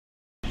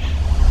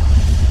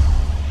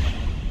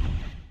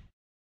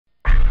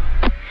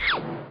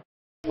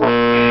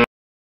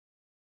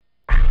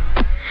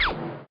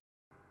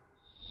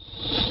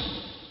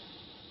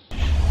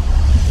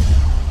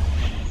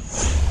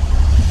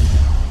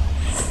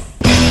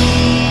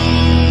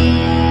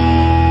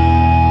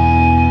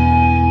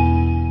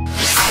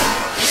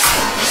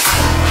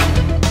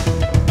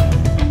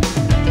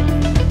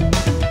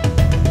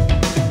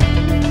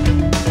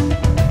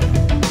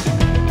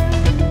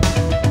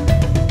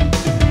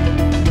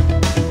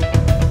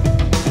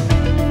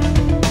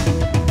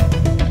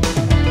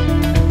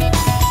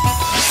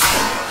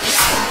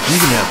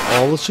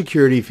all the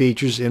security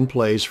features in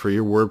place for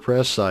your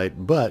WordPress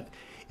site, but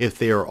if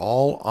they are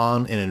all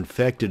on an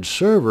infected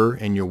server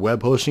in your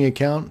web hosting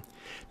account,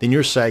 then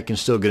your site can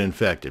still get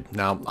infected.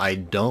 Now, I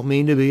don't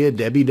mean to be a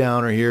Debbie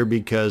Downer here,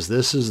 because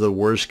this is the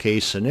worst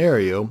case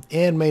scenario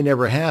and may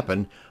never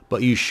happen,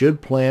 but you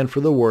should plan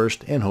for the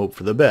worst and hope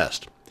for the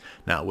best.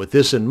 Now, with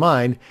this in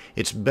mind,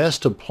 it's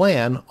best to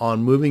plan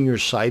on moving your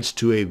sites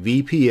to a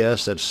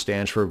VPS, that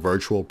stands for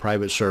Virtual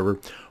Private Server,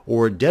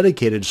 or a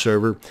dedicated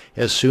server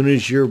as soon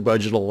as your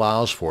budget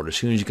allows for it, as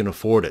soon as you can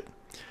afford it.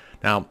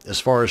 Now, as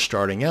far as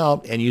starting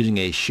out and using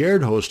a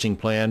shared hosting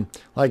plan,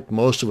 like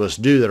most of us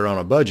do that are on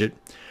a budget,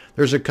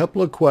 there's a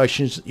couple of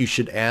questions that you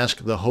should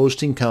ask the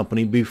hosting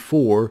company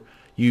before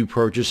you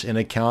purchase an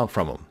account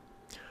from them.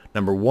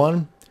 Number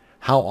one,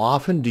 how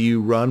often do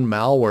you run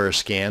malware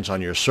scans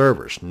on your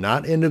servers?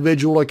 Not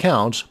individual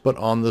accounts, but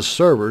on the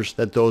servers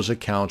that those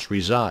accounts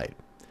reside.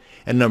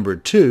 And number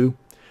two,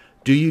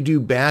 do you do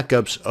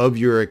backups of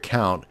your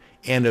account?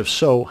 And if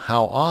so,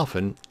 how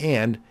often?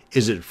 And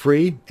is it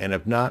free? And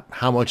if not,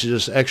 how much is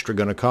this extra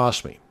going to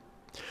cost me?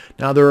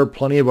 Now, there are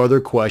plenty of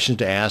other questions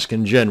to ask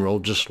in general,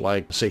 just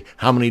like, say,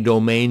 how many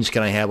domains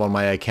can I have on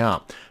my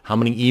account? How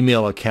many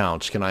email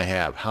accounts can I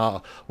have?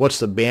 What's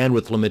the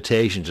bandwidth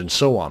limitations, and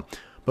so on.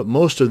 But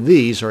most of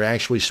these are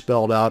actually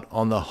spelled out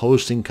on the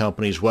hosting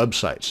company's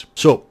websites.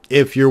 So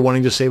if you're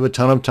wanting to save a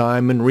ton of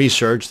time and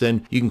research,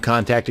 then you can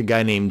contact a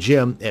guy named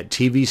Jim at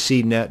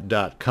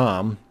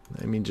tvcnet.com.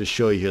 Let me just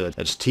show you here.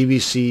 That's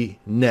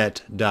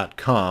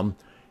tvcnet.com,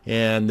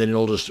 and then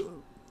it'll just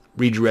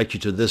redirect you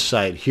to this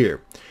site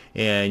here.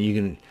 And you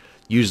can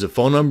use the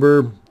phone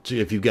number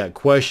if you've got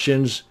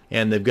questions,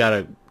 and they've got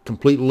a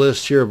complete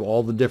list here of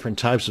all the different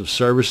types of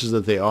services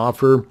that they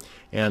offer,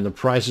 and the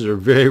prices are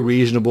very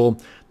reasonable.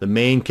 The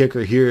main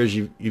kicker here is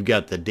you've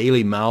got the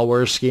daily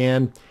malware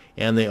scan,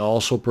 and they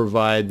also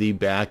provide the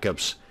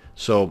backups.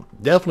 So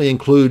definitely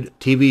include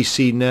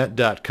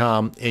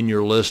tvcnet.com in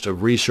your list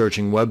of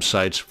researching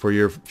websites for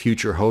your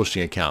future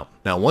hosting account.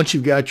 Now, once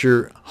you've got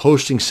your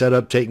hosting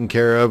setup taken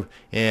care of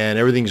and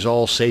everything's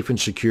all safe and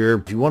secure,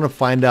 if you want to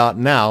find out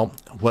now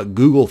what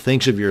Google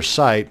thinks of your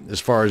site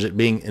as far as it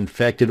being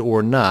infected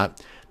or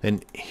not,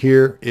 then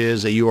here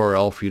is a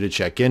URL for you to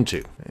check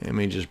into. Let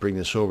me just bring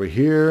this over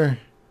here.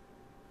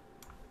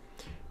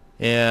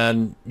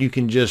 And you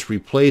can just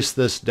replace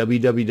this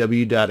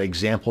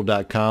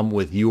www.example.com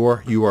with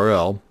your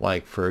URL,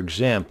 like, for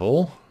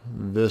example,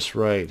 this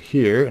right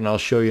here, and I'll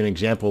show you an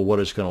example of what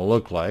it's going to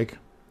look like.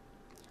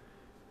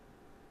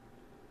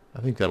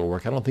 I think that'll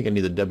work. I don't think I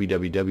need the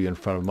www in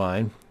front of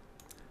mine.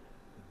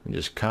 Let me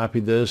just copy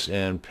this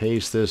and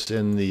paste this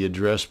in the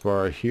address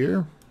bar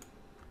here.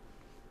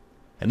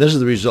 And this is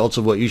the results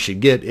of what you should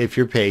get if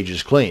your page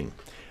is clean.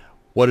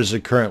 What is the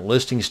current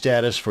listing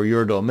status for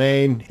your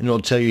domain? And it'll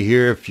tell you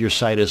here if your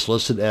site is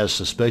listed as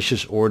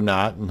suspicious or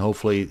not, and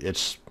hopefully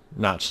it's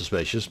not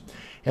suspicious,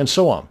 and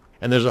so on.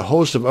 And there's a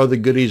host of other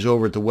goodies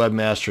over at the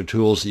Webmaster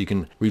Tools that you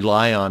can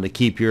rely on to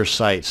keep your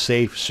site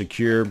safe,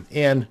 secure,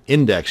 and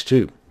indexed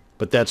too.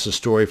 But that's a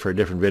story for a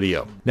different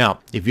video. Now,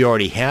 if you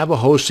already have a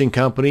hosting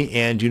company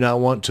and do not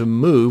want to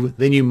move,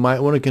 then you might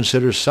want to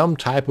consider some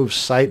type of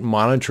site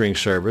monitoring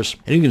service.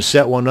 And you can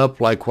set one up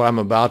like what I'm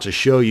about to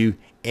show you,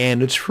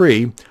 and it's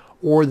free.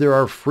 Or there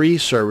are free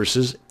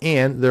services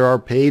and there are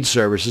paid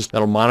services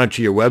that'll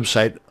monitor your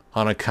website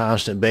on a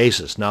constant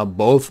basis. Now,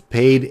 both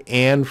paid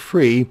and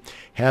free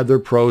have their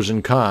pros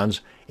and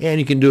cons, and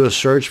you can do a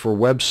search for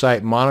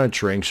website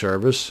monitoring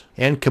service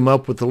and come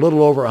up with a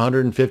little over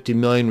 150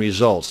 million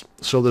results.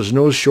 So there's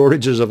no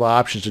shortages of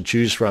options to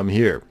choose from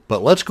here.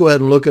 But let's go ahead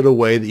and look at a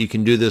way that you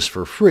can do this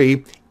for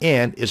free,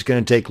 and it's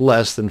going to take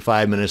less than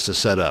 5 minutes to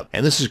set up.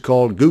 And this is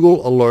called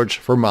Google Alerts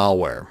for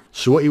Malware.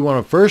 So what you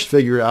want to first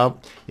figure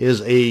out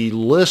is a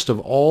list of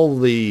all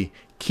the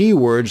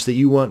keywords that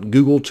you want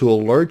Google to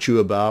alert you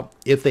about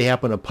if they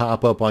happen to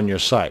pop up on your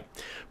site.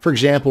 For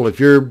example, if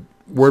your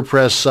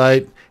WordPress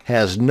site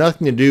has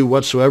nothing to do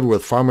whatsoever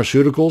with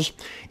pharmaceuticals,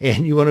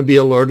 and you want to be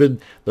alerted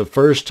the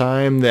first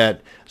time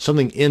that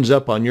something ends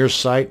up on your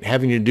site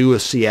having to do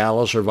with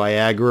Cialis or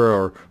Viagra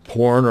or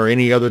porn or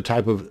any other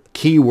type of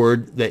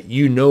keyword that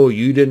you know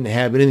you didn't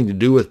have anything to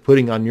do with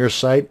putting on your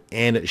site,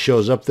 and it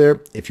shows up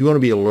there. If you want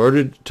to be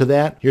alerted to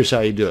that, here's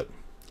how you do it.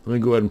 Let me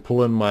go ahead and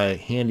pull in my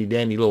handy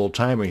dandy little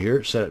timer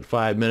here, set at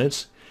 5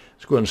 minutes.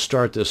 Let's go ahead and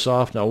start this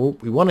off. Now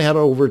we want to head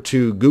over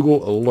to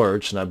Google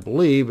Alerts, and I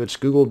believe it's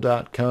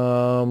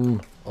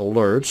google.com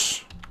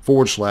alerts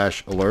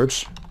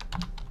 /alerts.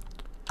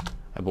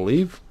 I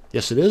believe.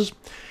 Yes, it is.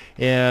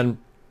 And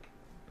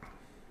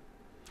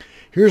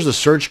here's the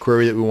search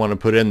query that we want to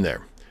put in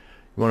there.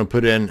 You want to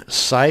put in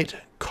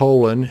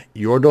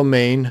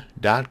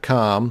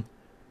site:/yourdomain.com,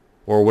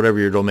 or whatever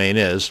your domain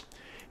is,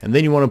 and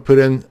then you want to put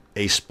in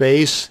a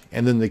space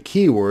and then the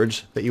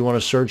keywords that you want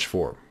to search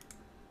for.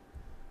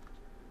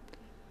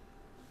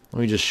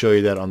 Let me just show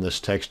you that on this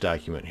text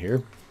document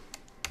here.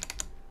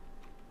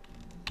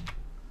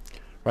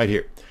 Right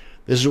here.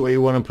 This is what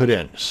you want to put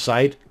in.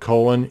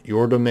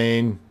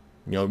 Site:/yourdomain.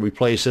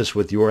 Replace this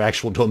with your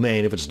actual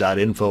domain if it's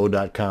 .info,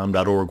 .com,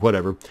 .org,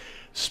 whatever.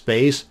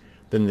 Space,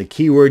 then the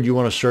keyword you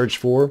want to search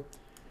for,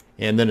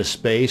 and then a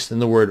space, then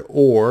the word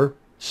or,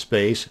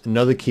 space,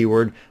 another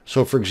keyword.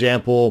 So for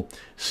example,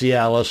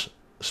 Cialis,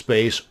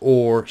 space,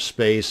 or,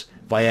 space,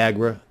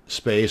 Viagra,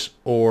 space,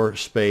 or,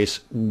 space,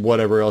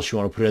 whatever else you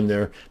want to put in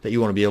there that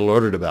you want to be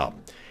alerted about.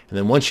 And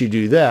then once you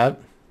do that,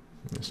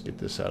 let's get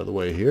this out of the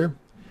way here,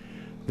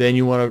 then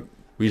you want to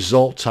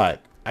result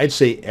type. I'd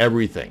say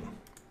everything.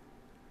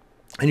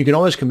 And you can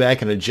always come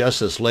back and adjust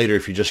this later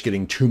if you're just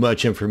getting too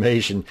much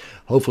information.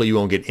 Hopefully you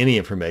won't get any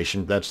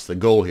information. That's the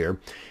goal here.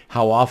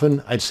 How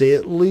often? I'd say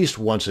at least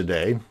once a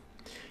day.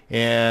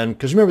 And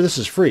because remember, this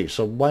is free,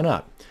 so why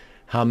not?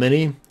 How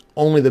many?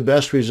 Only the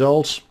best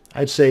results?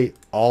 I'd say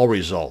all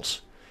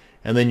results.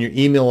 And then your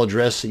email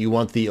address that you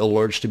want the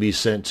alerts to be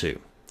sent to.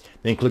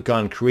 Then click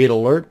on Create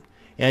Alert,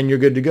 and you're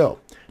good to go.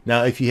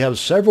 Now, if you have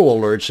several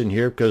alerts in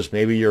here, because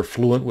maybe you're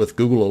fluent with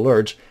Google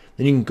Alerts,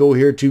 then you can go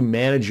here to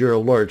Manage Your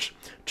Alerts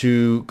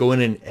to go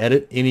in and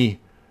edit any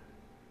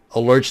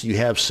alerts that you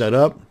have set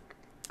up,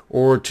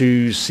 or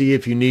to see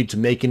if you need to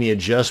make any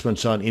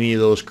adjustments on any of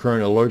those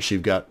current alerts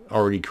you've got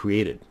already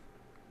created.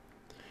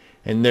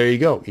 And there you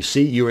go. You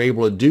see, you were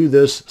able to do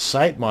this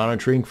site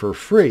monitoring for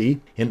free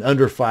in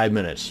under 5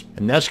 minutes.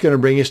 And that's going to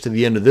bring us to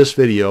the end of this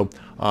video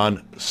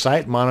on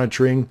site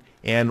monitoring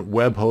and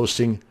web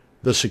hosting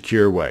the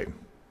secure way.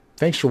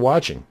 Thanks for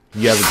watching.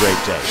 You have a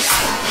great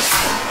day.